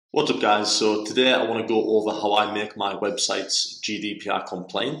What's up guys, so today I want to go over how I make my websites GDPR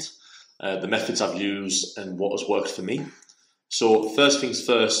compliant, the methods I've used and what has worked for me. So first things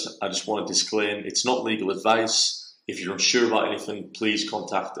first, I just want to disclaim it's not legal advice. If you're unsure about anything, please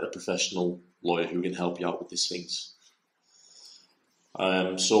contact a professional lawyer who can help you out with these things.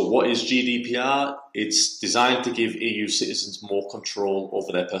 So what is GDPR? It's designed to give EU citizens more control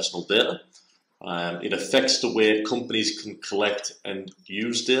over their personal data. It affects the way companies can collect and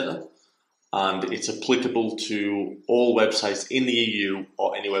use data, and it's applicable to all websites in the EU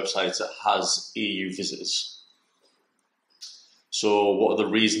or any websites that has EU visitors. So what are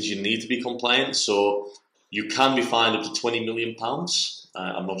the reasons you need to be compliant? So you can be fined up to £20 million.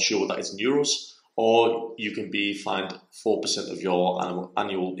 I'm not sure what that is in euros, or you can be fined 4% of your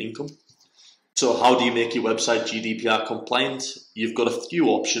annual income. So how do you make your website GDPR compliant? You've got a few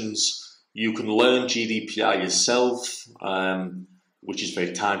options. You can learn GDPR yourself, which is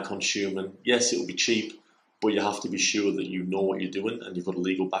very time consuming. Yes, it will be cheap, but you have to be sure that you know what you're doing and you've got a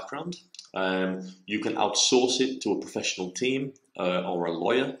legal background. You can outsource it to a professional team or a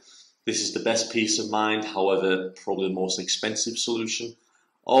lawyer. This is the best peace of mind, however, probably the most expensive solution.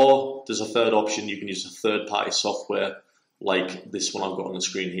 Or there's a third option, you can use a third-party software like this one I've got on the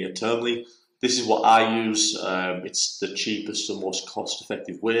screen here, Termly. This is what I use. It's the cheapest and most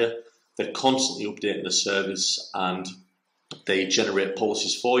cost-effective way. They're constantly updating the service and they generate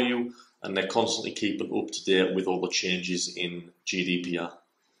policies for you, and they're constantly keeping up to date with all the changes in GDPR.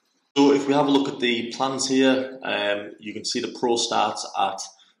 So if we have a look at the plans here, you can see the Pro starts at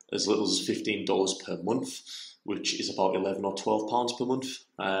as little as $15 per month, which is about £11 or £12 per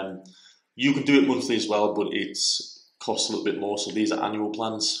month. You can do it monthly as well, but it costs a little bit more, so these are annual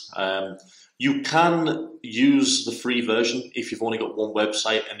plans. You can use the free version if you've only got one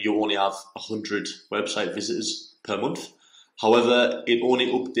website and you only have 100 website visitors per month. However, it only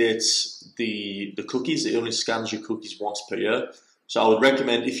updates the cookies. It only scans your cookies once per year. So I would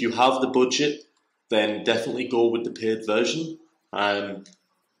recommend, if you have the budget, then definitely go with the paid version. But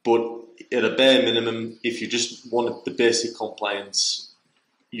at a bare minimum, if you just want the basic compliance,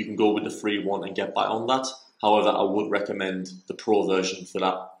 you can go with the free one and get by on that. However, I would recommend the Pro version for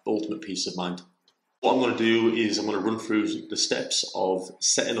that ultimate peace of mind. What I'm going to do is I'm going to run through the steps of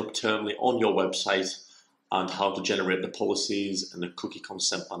setting up Termly on your website and how to generate the policies and the cookie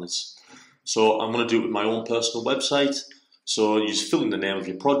consent banners. So I'm going to do it with my own personal website. So you just fill in the name of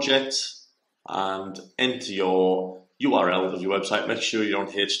your project and enter your URL of your website. Make sure you're on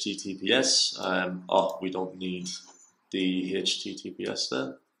HTTPS. We don't need the HTTPS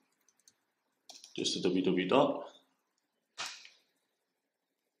there. Just a www.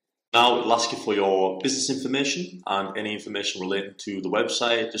 Now it'll ask you for your business information and any information relating to the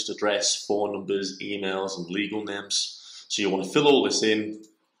website, just address, phone numbers, emails and legal names. So you want to fill all this in.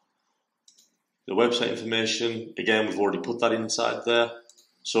 The website information, again, we've already put that inside there.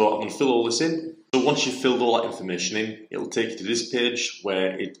 So I'm going to fill all this in. So once you've filled all that information in, it will take you to this page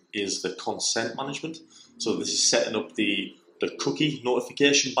where it is the consent management. So this is setting up the cookie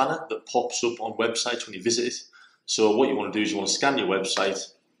notification banner that pops up on websites when you visit it. So what you want to do is you want to scan your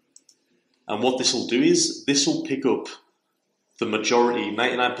website, and what this will do is this will pick up the majority,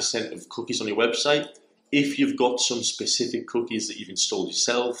 99% of cookies on your website. If you've got some specific cookies that you've installed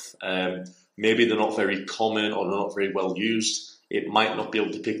yourself, maybe they're not very common or they're not very well used, it might not be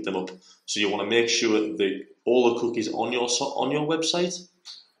able to pick them up. So you want to make sure that all the cookies on your website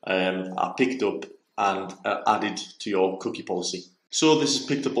are picked up and added to your cookie policy. So this has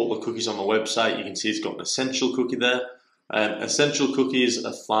picked up all the cookies on the website. You can see it's got an essential cookie there. Essential cookies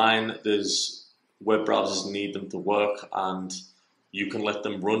are fine. There's web browsers need them to work, and you can let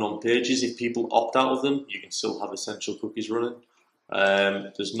them run on pages. If people opt out of them, you can still have essential cookies running.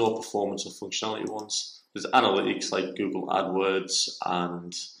 There's no performance or functionality ones. There's analytics like Google AdWords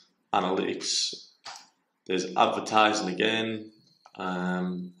and analytics. There's advertising again.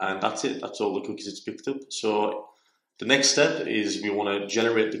 And that's it. That's all the cookies it's picked up. So the next step is we want to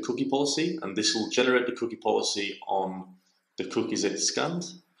generate the cookie policy, and this will generate the cookie policy on the cookies it's scanned.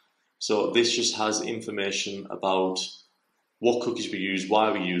 So this just has information about what cookies we use,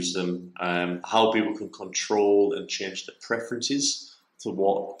 why we use them, how people can control and change their preferences to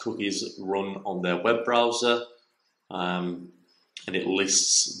what cookies run on their web browser, and it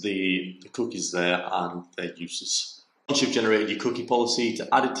lists the cookies there and their uses. Once you've generated your cookie policy, to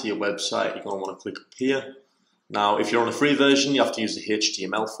add it to your website, you're going to want to click up here. Now, if you're on a free version, you have to use the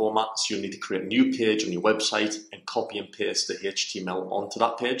HTML format, so you'll need to create a new page on your website and copy and paste the HTML onto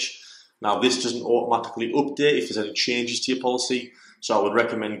that page. Now, this doesn't automatically update if there's any changes to your policy, so I would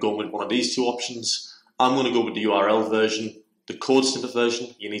recommend going with one of these two options. I'm going to go with the URL version. The code snippet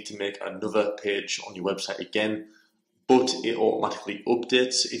version, you need to make another page on your website again, but it automatically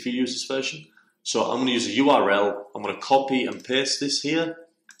updates if you use this version. So I'm going to use a URL, I'm going to copy and paste this here.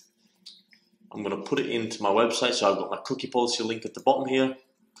 I'm going to put it into my website, so I've got my cookie policy link at the bottom here,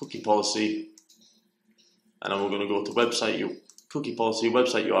 cookie policy, and then we're going to go to website, cookie policy,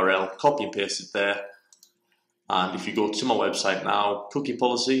 website URL, copy and paste it there. And if you go to my website now, cookie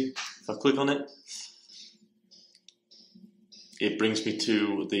policy, if I click on it, it brings me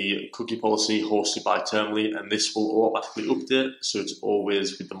to the cookie policy hosted by Termly, and this will automatically update, so it's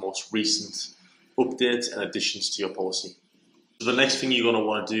always with the most recent updates and additions to your policy. So the next thing you're going to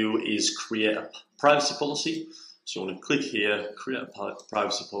want to do is create a privacy policy. So you want to click here, create a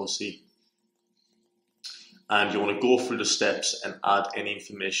privacy policy, and you want to go through the steps and add any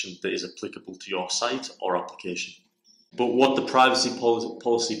information that is applicable to your site or application. But what the privacy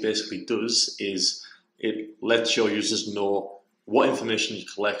policy basically does is it lets your users know what information you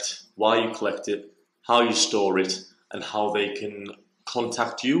collect, why you collect it, how you store it, and how they can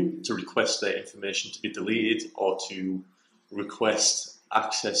contact you to request their information to be deleted or to request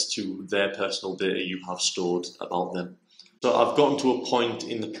access to their personal data you have stored about them. So I've gotten to a point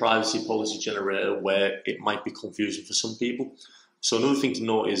in the privacy policy generator where it might be confusing for some people. So another thing to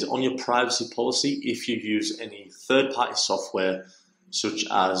note is on your privacy policy, if you use any third-party software such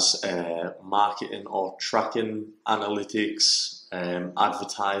as marketing or tracking, analytics,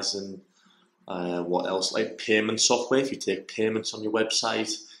 advertising, what else, like payment software, if you take payments on your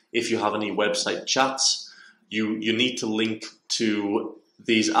website, if you have any website chats, you need to link to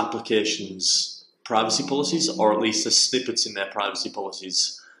these applications' privacy policies, or at least the snippets in their privacy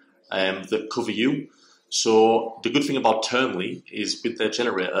policies that cover you. So the good thing about Termly is with their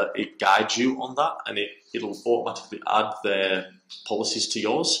generator, it guides you on that, and it'll automatically add their policies to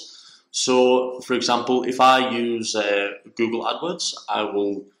yours. So for example, if I use Google AdWords, I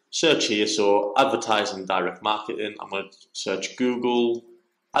will search here, so advertising, direct marketing, I'm going to search Google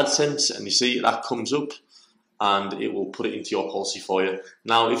AdSense, and you see that comes up and it will put it into your policy for you.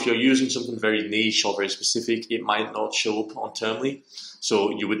 Now, if you're using something very niche or very specific, it might not show up on Termly, so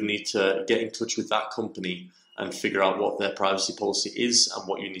you would need to get in touch with that company and figure out what their privacy policy is and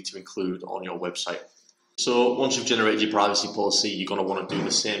what you need to include on your website. So once you've generated your privacy policy, you're going to want to do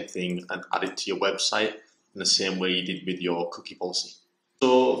the same thing and add it to your website in the same way you did with your cookie policy.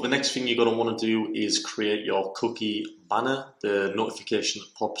 So the next thing you're going to want to do is create your cookie banner, the notification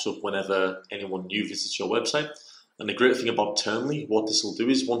that pops up whenever anyone new visits your website. And the great thing about Termly, what this will do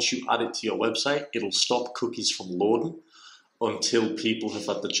is once you add it to your website, it'll stop cookies from loading until people have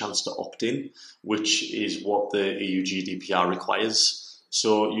had the chance to opt in, which is what the EU GDPR requires.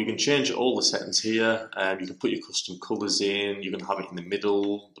 So you can change all the settings here, you can put your custom colors in, you can have it in the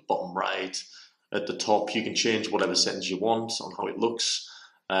middle, the bottom right, at the top. You can change whatever settings you want on how it looks.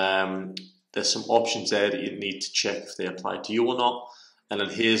 There's some options there that you need to check if they apply to you or not. And then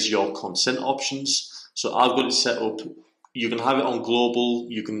here's your consent options. So I've got it set up. You can have it on global.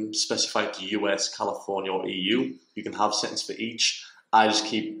 You can specify it to US, California, or EU. You can have settings for each. I just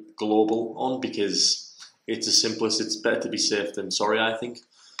keep global on because it's the simplest. It's better to be safe than sorry, I think.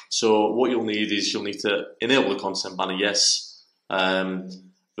 So what you'll need is you'll need to enable the consent banner, yes.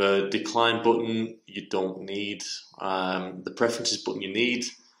 The decline button you don't need. The preferences button you need.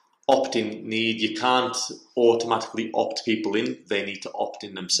 Opt-in need. You can't automatically opt people in. They need to opt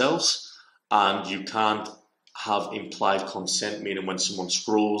in themselves. And you can't have implied consent, meaning when someone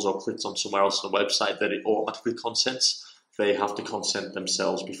scrolls or clicks on somewhere else on the website that it automatically consents. They have to consent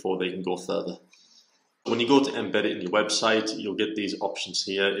themselves before they can go further. When you go to embed it in your website, you'll get these options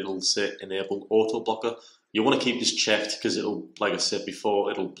here. It'll say enable auto blocker. You want to keep this checked because it'll, like I said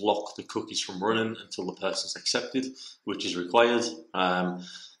before, it'll block the cookies from running until the person's accepted, which is required.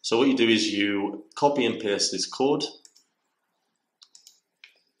 So what you do is you copy and paste this code,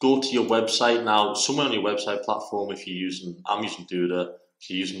 go to your website. Now, somewhere on your website platform, if you're using, I'm using Duda, if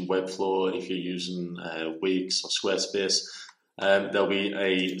you're using Webflow, if you're using Wix or Squarespace, there'll be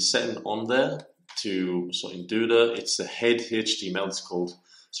a setting on there so in Duda, it's the head HTML it's called.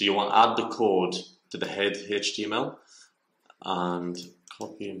 So you want to add the code to the head HTML and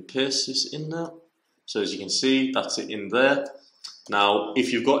copy and paste this in there. So as you can see, that's it in there. Now,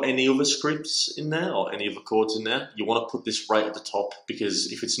 if you've got any other scripts in there or any other codes in there, you want to put this right at the top,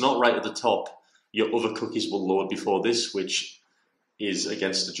 because if it's not right at the top, your other cookies will load before this, which is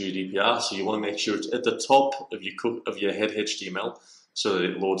against the GDPR. So you want to make sure it's at the top of your head HTML so that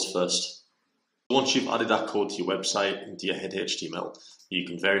it loads first. Once you've added that code to your website into your head HTML, you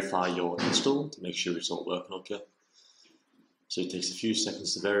can verify your install to make sure it's all working okay. So it takes a few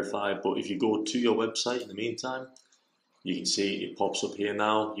seconds to verify, but if you go to your website in the meantime, You can see it pops up here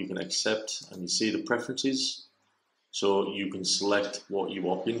now. You can accept, and you see the preferences. So you can select what you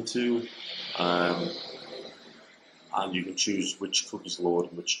opt into, and you can choose which cookies load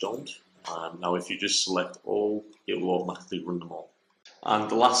and which don't. Now if you just select all, it will automatically run them all. And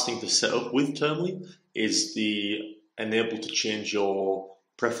the last thing to set up with Termly is the enable to change your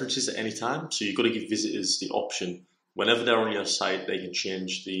preferences at any time. So you've got to give visitors the option, whenever they're on your site, they can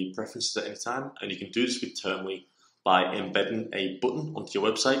change the preferences at any time. And you can do this with Termly by embedding a button onto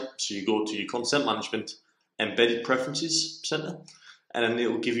your website. So you go to your content management, embedded preferences center, and then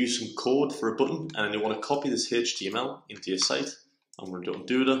it will give you some code for a button, and then you want to copy this HTML into your site. I'm going to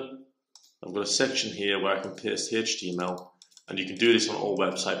do that. I've got a section here where I can paste HTML, and you can do this on all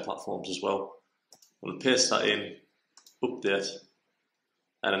website platforms as well. I'm going to paste that in, update,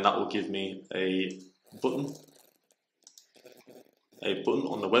 and then that will give me a button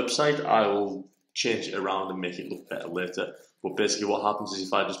on the website. I will change it around and make it look better later. But basically what happens is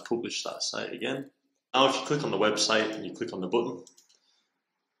if I just publish that site again, now if you click on the website and you click on the button,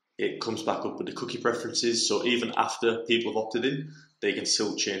 it comes back up with the cookie preferences. So even after people have opted in, they can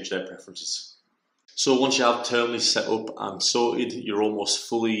still change their preferences. So once you have Termly set up and sorted, you're almost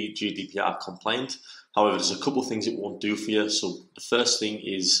fully GDPR compliant. However, there's a couple of things it won't do for you. So the first thing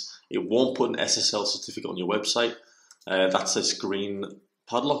is it won't put an SSL certificate on your website. That's this green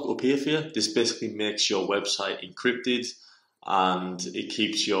padlock up here for you. This basically makes your website encrypted and it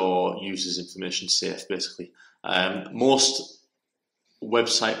keeps your users' information safe, basically. Most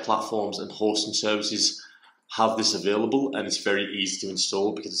website platforms and hosting services have this available, and it's very easy to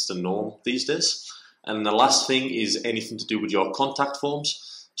install because it's the norm these days. And the last thing is anything to do with your contact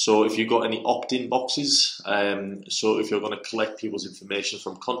forms. So if you've got any opt-in boxes, so if you're going to collect people's information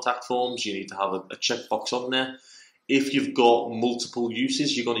from contact forms, you need to have a checkbox on there. If you've got multiple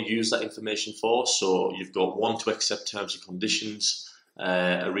uses you're going to use that information for, so you've got one to accept terms and conditions,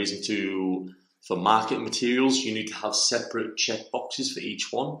 a reason for marketing materials, you need to have separate checkboxes for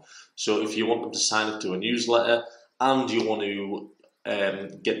each one. So if you want them to sign up to a newsletter and you want to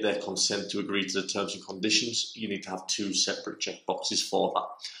get their consent to agree to the terms and conditions, you need to have two separate checkboxes for that.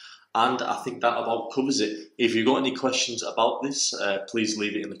 And I think that about covers it. If you've got any questions about this, please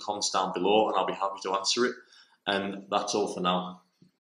leave it in the comments down below and I'll be happy to answer it. And that's all for now.